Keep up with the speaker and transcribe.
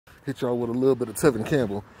hit y'all with a little bit of Tevin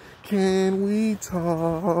Campbell. Can we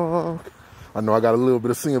talk? I know I got a little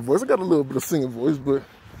bit of singing voice. But,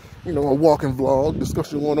 you know, a walking vlog,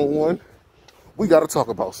 discussion 101. We got to talk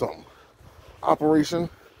about something. Operation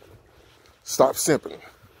Stop Simping.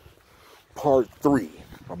 Part 3,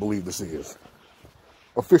 I believe this is.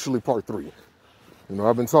 Officially part 3. You know,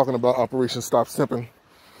 I've been talking about Operation Stop Simping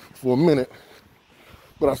for a minute,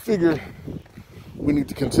 but I figure we need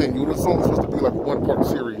to continue. It's only supposed to be like a one-part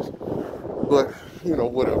series, but, you know,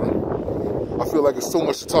 whatever. I feel like there's so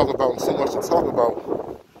much to talk about and so much to talk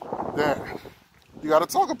about that you got to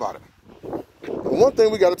talk about it. And one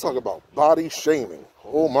thing we got to talk about, body shaming.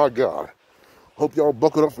 Oh, my God. Hope y'all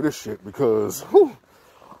buckled up for this shit because, whew,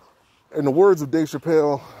 in the words of Dave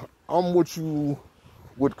Chappelle, I'm what you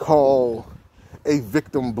would call a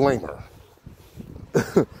victim blamer.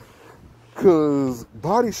 Because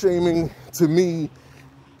body shaming, to me,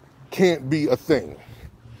 can't be a thing.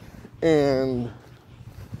 And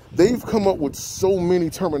they've come up with so many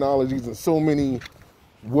terminologies and so many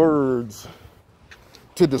words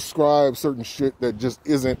to describe certain shit that just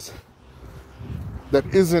isn't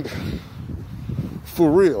for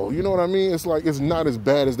real. You know what I mean? It's like, it's not as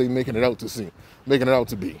bad as they making it out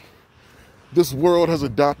to be. This world has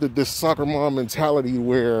adopted this soccer mom mentality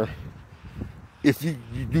where if you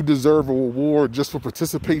deserve a reward just for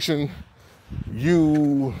participation,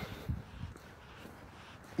 you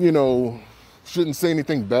know, shouldn't say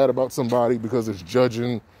anything bad about somebody because it's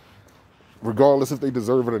judging, regardless if they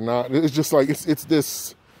deserve it or not. It's just like, it's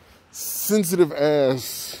this sensitive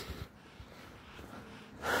ass,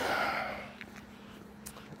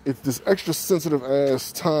 it's this extra sensitive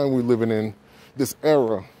ass time we're living in, this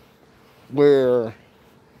era where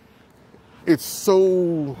it's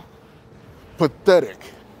so pathetic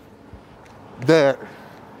that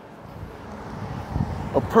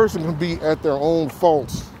a person can be at their own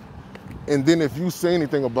faults, and then if you say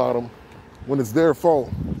anything about them when it's their fault,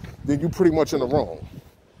 then you're pretty much in the wrong.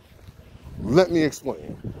 Let me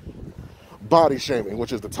explain. Body shaming,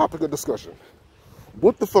 which is the topic of discussion.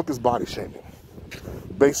 What the fuck is body shaming?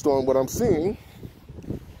 Based on what I'm seeing,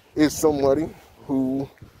 is somebody who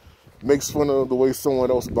makes fun of the way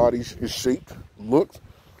someone else's body is shaped, looked,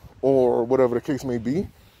 or whatever the case may be.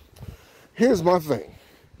 Here's my thing.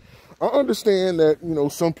 I understand that, you know,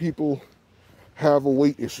 some people have a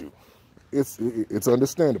weight issue. It's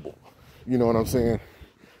understandable. You know what I'm saying?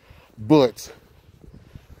 But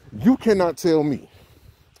you cannot tell me,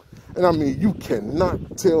 and I mean you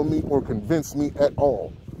cannot tell me or convince me at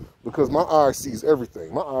all, because my eye sees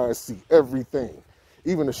everything. My eyes see everything,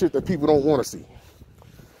 even the shit that people don't want to see.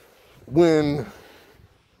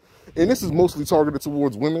 And this is mostly targeted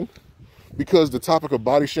towards women, because the topic of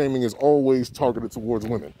body shaming is always targeted towards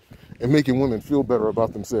women and making women feel better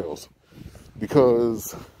about themselves.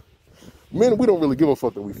 Because men, we don't really give a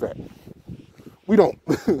fuck that we fat. We don't.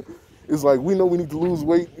 It's like, we know we need to lose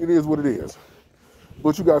weight. It is what it is.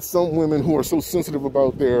 But you got some women who are so sensitive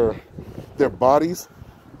about their bodies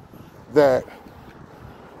that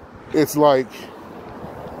it's like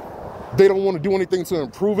they don't want to do anything to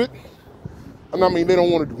improve it. And I mean, they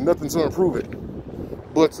don't want to do nothing to improve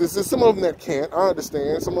it. But it's some of them that can't. I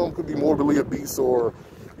understand. Some of them could be morbidly obese, or,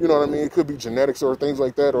 you know what I mean? It could be genetics or things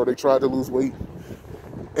like that, or they tried to lose weight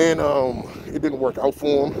and it didn't work out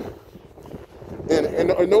for them.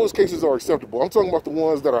 And those cases are acceptable. I'm talking about the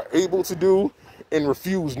ones that are able to do and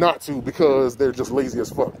refuse not to because they're just lazy as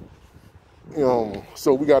fuck.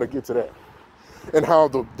 So we got to get to that. And how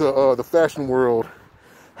the fashion world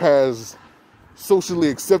has socially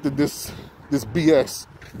accepted this BS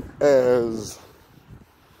as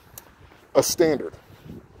a standard,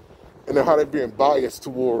 and then how they're being biased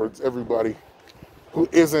towards everybody who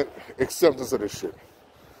isn't acceptance of this shit.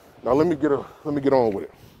 Now let me get on with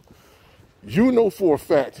it. You know for a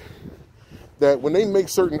fact that when they make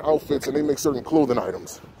certain outfits and they make certain clothing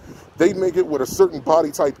items, they make it with a certain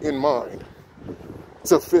body type in mind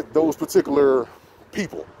to fit those particular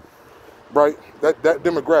people, right? That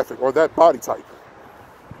demographic or that body type.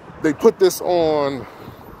 They put this on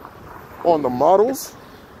the models.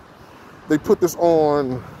 They put this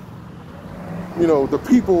on, you know, the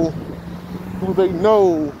people who they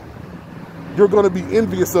know you're going to be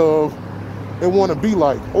envious of and want to be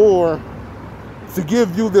like, or to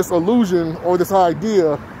give you this illusion or this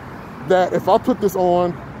idea that if I put this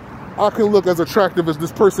on, I can look as attractive as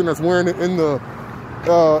this person that's wearing it in the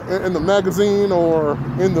magazine or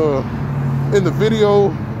in the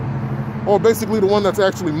video, or basically the one that's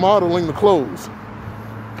actually modeling the clothes.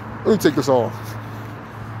 Let me take this off.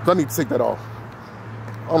 I need to take that off.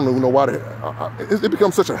 I don't even know why it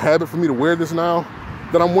becomes such a habit for me to wear this now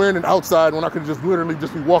that I'm wearing it outside when I could just literally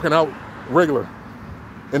just be walking out regular.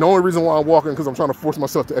 And the only reason why I'm walking because I'm trying to force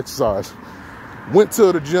myself to exercise. Went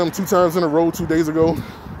to the gym 2 times in a row 2 days ago.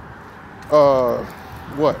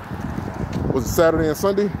 What? Was it Saturday and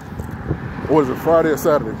Sunday? Or was it Friday or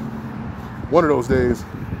Saturday? One of those days.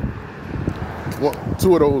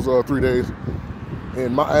 2 of those 3 days.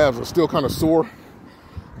 And my abs are still kind of sore.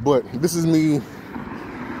 But this is me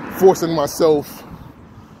forcing myself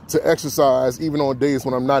to exercise even on days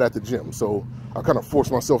when I'm not at the gym. So I kind of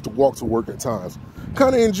force myself to walk to work at times.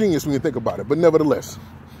 Kind of ingenious when you think about it, but nevertheless.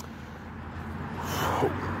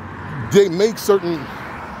 They make certain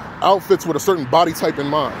outfits with a certain body type in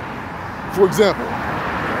mind. For example,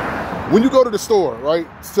 when you go to the store, right,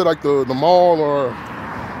 to like the mall or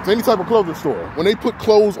to any type of clothing store, when they put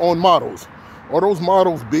clothes on models, are those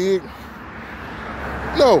models big?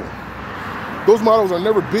 No. Those models are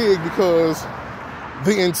never big because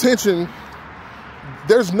the intention,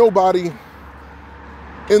 there's nobody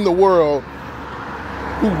in the world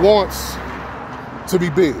who wants to be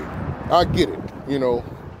big. I get it, you know.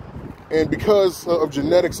 And because of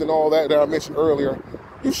genetics and all that I mentioned earlier,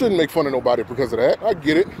 you shouldn't make fun of nobody because of that. I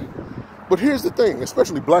get it. But here's the thing,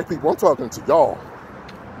 especially black people, I'm talking to y'all.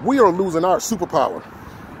 We are losing our superpower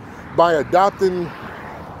by adopting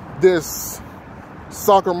this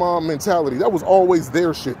soccer mom mentality. That was always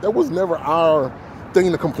their shit. That was never our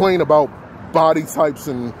thing to complain about body types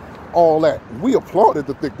and all that. We applauded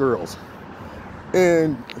the thick girls.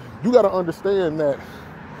 And you got to understand that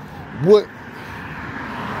what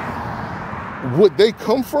they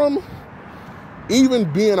come from,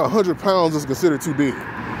 even being 100 pounds is considered too big.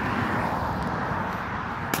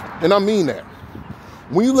 And I mean that.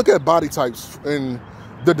 When you look at body types and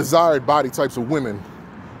the desired body types of women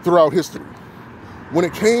throughout history, when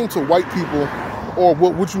it came to white people, or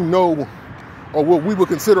what you know, or what we would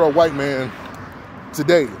consider a white man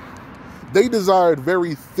today, they desired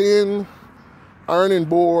very thin, ironing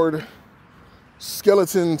board,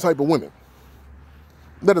 skeleton type of women.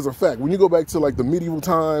 That is a fact. When you go back to like the medieval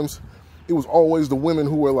times, it was always the women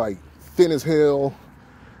who were like thin as hell.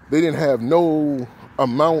 They didn't have no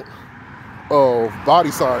amount of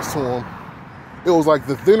body size to them. It was like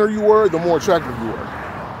the thinner you were, the more attractive you were.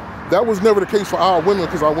 That was never the case for our women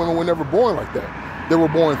because our women were never born like that. They were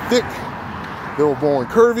born thick. They were born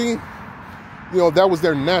curvy. You know, that was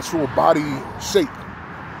their natural body shape.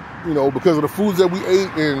 You know, because of the foods that we ate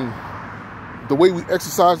and the way we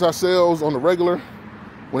exercised ourselves on the regular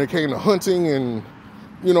when it came to hunting and,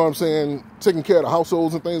 you know what I'm saying, taking care of the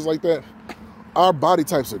households and things like that. Our body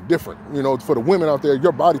types are different. You know, for the women out there,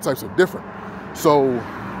 your body types are different. So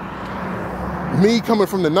me coming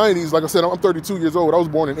from the 90s, like I said, I'm 32 years old. I was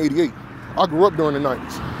born in 88. I grew up during the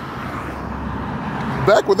 90s.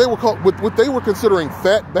 Back what they were considering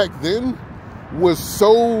fat back then was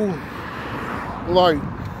so like,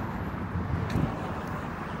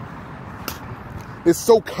 it's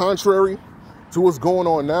so contrary to what's going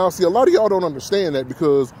on now. See, a lot of y'all don't understand that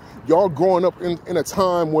because y'all growing up in a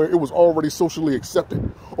time where it was already socially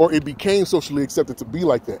accepted, or it became socially accepted to be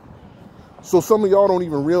like that. So some of y'all don't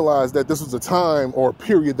even realize that this was a time or a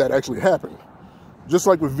period that actually happened. Just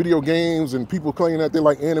like with video games and people claiming that they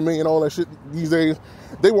like anime and all that shit these days,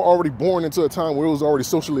 they were already born into a time where it was already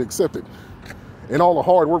socially accepted. And all the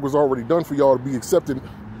hard work was already done for y'all to be accepted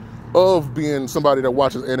of being somebody that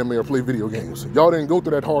watches anime or play video games. Y'all didn't go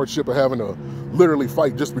through that hardship of having to literally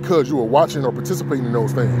fight just because you were watching or participating in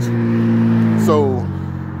those things. So,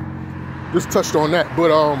 just touched on that. But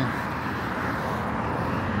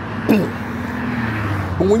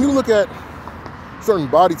but when you look at certain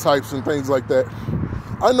body types and things like that,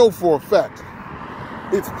 I know for a fact,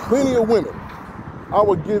 it's plenty of women. I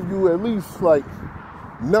would give you at least like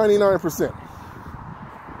 99%.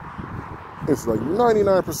 It's like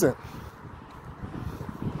 99%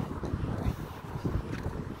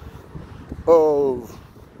 of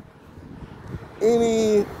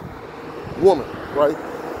any woman, right,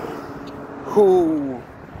 who,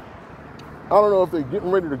 I don't know if they're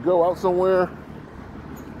getting ready to go out somewhere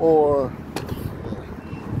or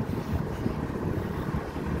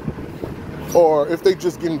if they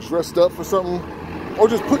just getting dressed up for something or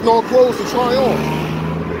just putting on clothes to try on.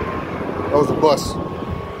 That was a bus.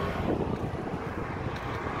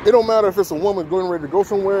 It don't matter if it's a woman going ready to go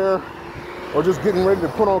somewhere or just getting ready to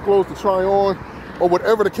put on clothes to try on or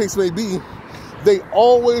whatever the case may be, they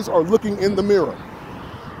always are looking in the mirror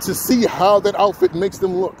to see how that outfit makes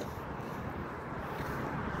them look.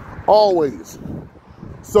 Always.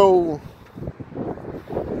 So,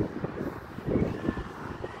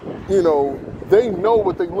 you know, they know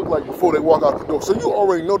what they look like before they walk out the door. So you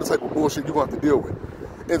already know the type of bullshit you're going to have to deal with.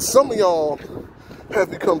 And some of y'all have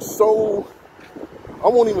become so, I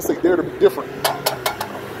won't even say dare to be different.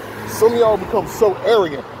 Some of y'all become so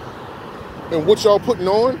arrogant in what y'all putting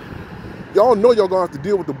on. Y'all know y'all gonna have to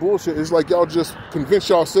deal with the bullshit. It's like y'all just convince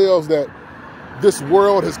yourselves that this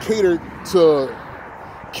world has catered to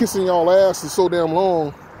kissing y'all asses so damn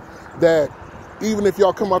long that even if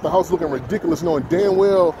y'all come out the house looking ridiculous, knowing damn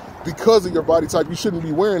well because of your body type you shouldn't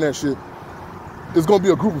be wearing that shit, there's gonna be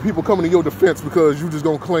a group of people coming to your defense because you just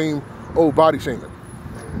gonna claim, oh, body shaming.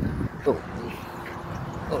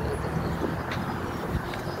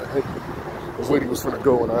 This lady was finna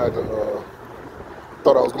go and I had to,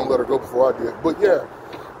 thought I was gonna let her go before I did. But yeah,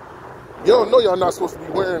 y'all know y'all not supposed to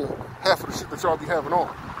be wearing half of the shit that y'all be having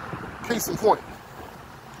on. Case in point,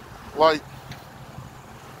 like,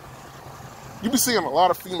 you be seeing a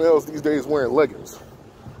lot of females these days wearing leggings,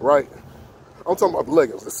 right? I'm talking about the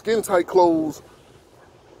leggings, the skin tight clothes,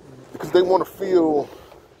 because they want to feel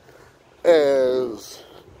as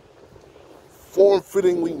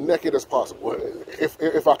form-fittingly naked as possible,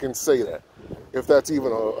 if I can say that, if that's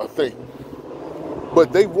even a thing.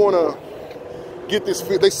 But they want to get this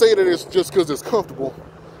fit. They say that it's just because it's comfortable.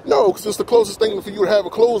 No, because it's the closest thing for you to have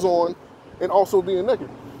clothes on and also being naked.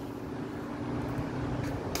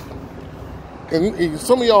 And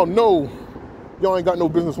some of y'all know y'all ain't got no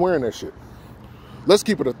business wearing that shit. Let's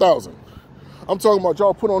keep it 1,000. I'm talking about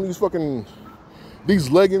y'all put on these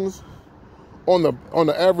leggings on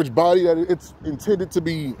the average body that it's intended to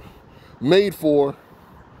be made for.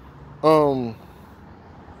 You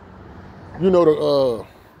know,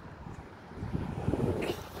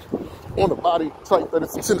 on the body type that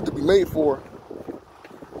it's intended to be made for.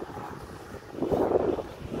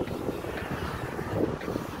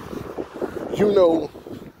 You know,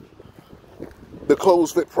 the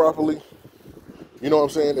clothes fit properly. You know what I'm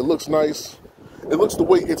saying? It looks nice. It looks the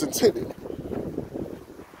way it's intended.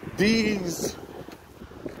 These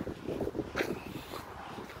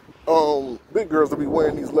big girls that be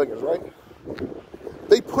wearing these leggings, right?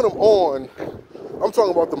 They put them on. I'm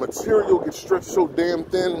talking about the material gets stretched so damn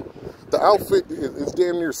thin. The outfit is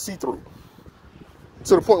damn near see-through.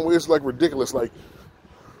 To the point where it's like ridiculous. Like,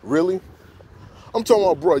 really? I'm talking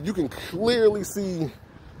about, bro, you can clearly see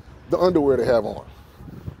the underwear they have on.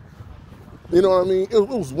 You know what I mean? It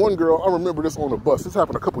was one girl, I remember this on the bus. This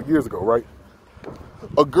happened a couple years ago, right?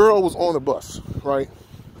 A girl was on the bus, right?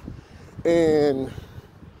 And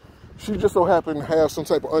she just so happened to have some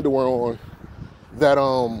type of underwear on that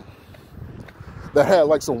had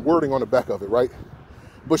like some wording on the back of it, right?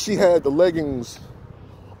 But she had the leggings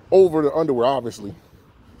over the underwear, obviously.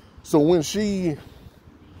 So when she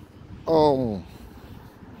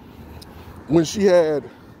had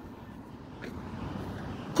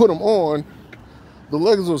put them on, the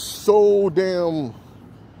leggings was so damn,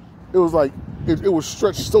 it was like, it was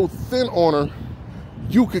stretched so thin on her,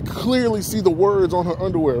 you could clearly see the words on her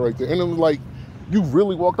underwear right there. And it was like, you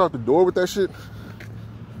really walked out the door with that shit?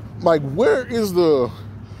 Like, where is the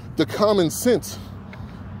common sense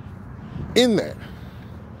in that?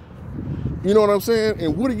 You know what I'm saying?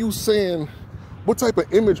 And what are you saying? What type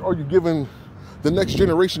of image are you giving the next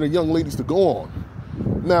generation of young ladies to go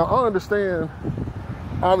on? Now, I understand,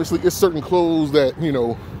 obviously, it's certain clothes that, you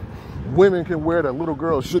know, women can wear that little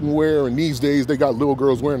girls shouldn't wear, and these days they got little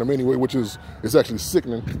girls wearing them anyway, which is actually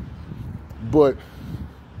sickening. But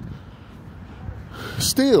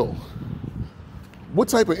still, what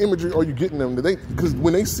type of imagery are you getting them? Because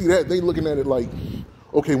when they see that, they looking at it like,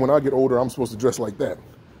 okay, when I get older, I'm supposed to dress like that.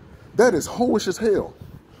 That is hoish as hell.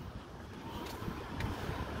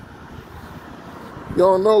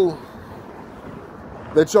 Y'all know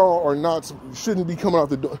that y'all are not, shouldn't be coming out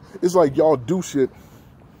the door. It's like y'all do shit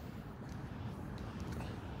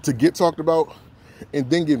to get talked about and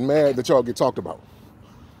then get mad that y'all get talked about.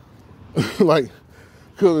 Like,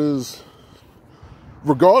 because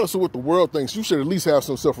regardless of what the world thinks, you should at least have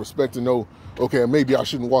some self-respect to know, okay, maybe I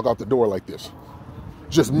shouldn't walk out the door like this.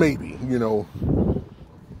 Just maybe, you know.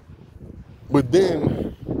 But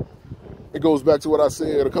then it goes back to what I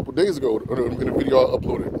said a couple days ago in a video I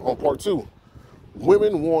uploaded on part 2.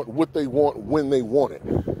 Women want what they want when they want it.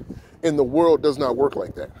 And the world does not work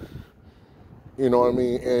like that. You know what I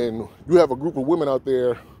mean? And you have a group of women out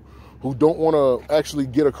there who don't want to actually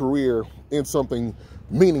get a career in something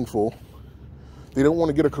meaningful. They don't want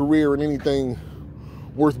to get a career in anything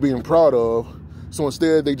worth being proud of. So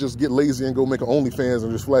instead, they just get lazy and go make an OnlyFans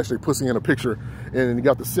and just flash their pussy in a picture. And you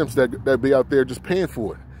got the simps that be out there just paying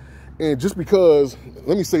for it. And just because,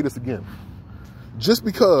 let me say this again. Just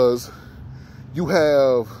because you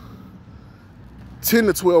have 10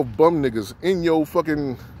 to 12 bum niggas in your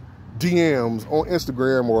fucking DMs on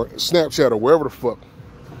Instagram or Snapchat or wherever the fuck,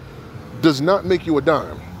 does not make you a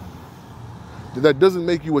dime. That doesn't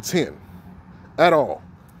make you a 10 at all.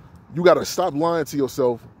 You got to stop lying to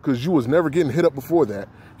yourself, because you was never getting hit up before that.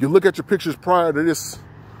 You look at your pictures prior to this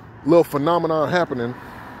little phenomenon happening,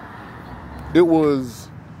 you was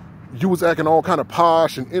acting all kind of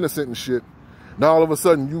posh and innocent and shit. Now all of a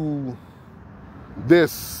sudden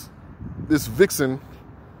this vixen,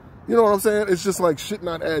 you know what I'm saying? It's just like shit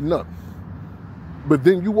not adding up. But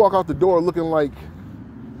then you walk out the door looking like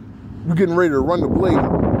you're getting ready to run the blade.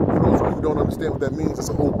 For those of you who don't understand what that means, it's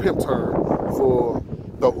an old pimp term for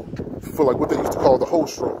like what they used to call the hoe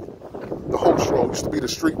stroll. The hoe stroll used to be the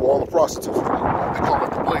street where all the prostitutes were. They call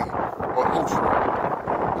it the blade or the hoe stroll.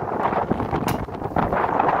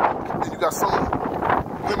 And you got some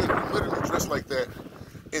women who literally dress like that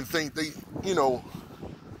and think they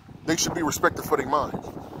should be respected for their mind.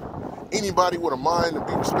 Anybody with a mind to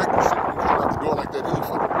be respected shouldn't be coming out the door like that any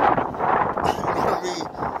fucking way. You know what I mean?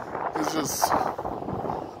 It's just, I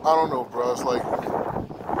don't know, bro. It's like,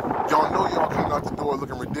 y'all know y'all coming out the door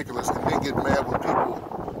looking ridiculous, and then get mad when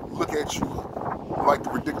people look at you like the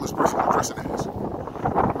ridiculous person you're dressing as.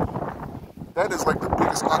 That is like the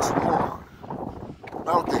biggest oxymoron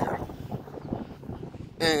out there.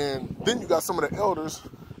 And then you got some of the elders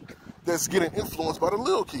that's getting influenced by the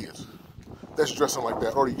little kids that's dressing like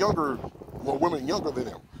that, or the younger, well, women younger than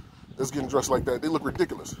them that's getting dressed like that. They look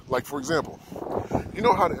ridiculous. Like, for example, you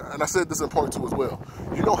know how and I said this in part 2 as well,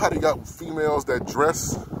 you know how they got females that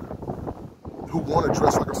dress, who want to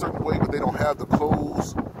dress like a certain way, but they don't have the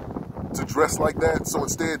clothes to dress like that, so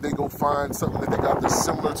instead they go find something that they got that's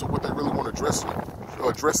similar to what they really want to dress in.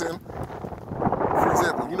 For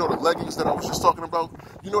example, you know the leggings that I was just talking about?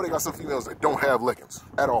 You know they got some females that don't have leggings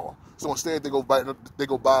at all. So instead they go buy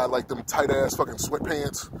like them tight ass fucking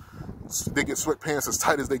sweatpants. They get sweatpants as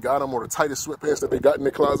tight as they got them, or the tightest sweatpants that they got in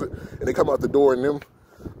their closet, and they come out the door in them,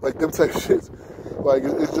 like them type of shit. Like,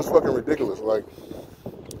 it's just fucking ridiculous. Like,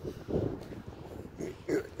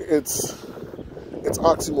 it's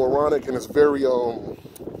oxymoronic, and it's very,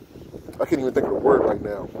 I can't even think of the word right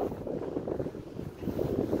now.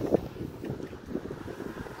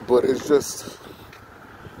 But it's just,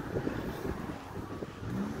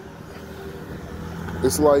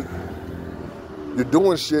 it's like you're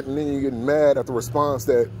doing shit and then you're getting mad at the response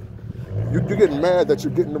that, you're getting mad that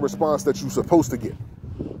you're getting the response that you're supposed to get.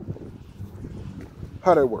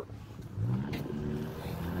 How that work?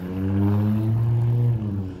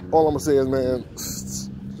 All I'm gonna say is, man,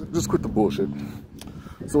 just quit the bullshit.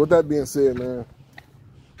 So with that being said, man,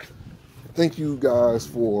 thank you guys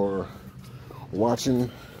for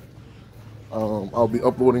watching. I'll be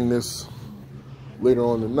uploading this later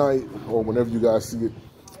on tonight or whenever you guys see it.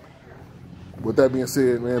 With that being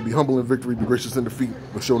said, man, be humble in victory, be gracious in defeat,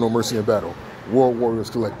 but show no mercy in battle. World Warriors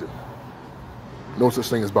Collective. No such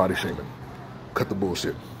thing as body shaming. Cut the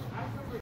bullshit.